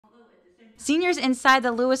Seniors inside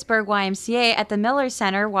the Lewisburg YMCA at the Miller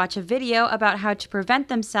Center watch a video about how to prevent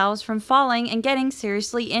themselves from falling and getting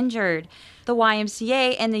seriously injured. The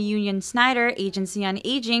YMCA and the Union Snyder Agency on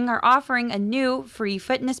Aging are offering a new free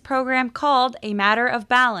fitness program called A Matter of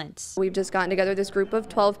Balance. We've just gotten together this group of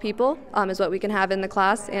 12 people is what we can have in the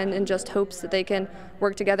class, and in just hopes that they can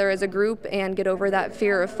work together as a group and get over that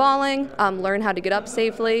fear of falling, learn how to get up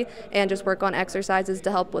safely, and just work on exercises to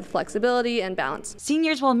help with flexibility and balance.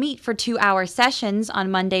 Seniors will meet for 2-hour sessions on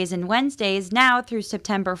Mondays and Wednesdays now through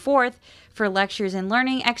September 4th for lectures and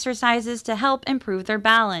learning exercises to help improve their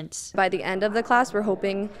balance. By the end of the class, we're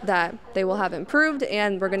hoping that they will have improved,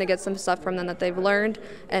 and we're going to get some stuff from them that they've learned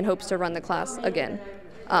and hopes to run the class again.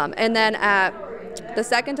 And then at the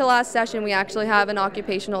second to last session, we actually have an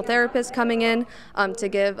occupational therapist coming in to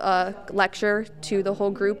give a lecture to the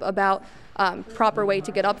whole group about proper way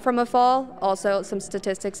to get up from a fall, also some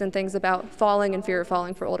statistics and things about falling and fear of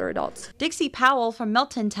falling for older adults. Dixie Powell from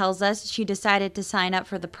Milton tells us she decided to sign up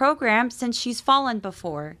for the program since she's fallen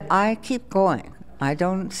before. I keep going. I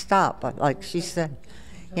don't stop, like she said,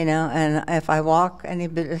 and if I walk any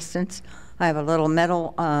distance, I have a little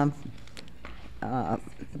metal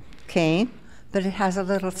cane, but it has a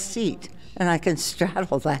little seat, and I can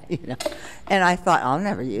straddle that, And I thought, I'll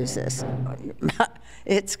never use this.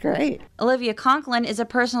 It's great. Olivia Conklin is a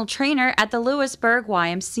personal trainer at the Lewisburg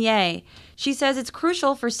YMCA. She says it's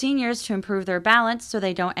crucial for seniors to improve their balance so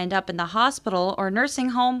they don't end up in the hospital or nursing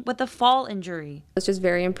home with a fall injury. It's just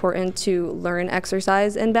very important to learn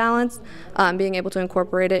exercise and balance, being able to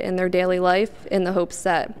incorporate it in their daily life in the hopes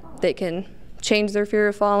that they can change their fear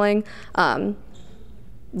of falling, learn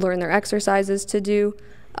their exercises to do,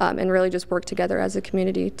 and really just work together as a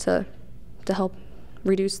community to help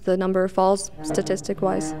reduce the number of falls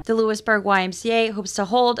statistic-wise. The Lewisburg YMCA hopes to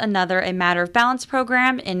hold another A Matter of Balance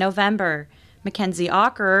program in November. Mackenzie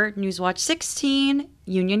Aucker, Newswatch 16,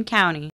 Union County.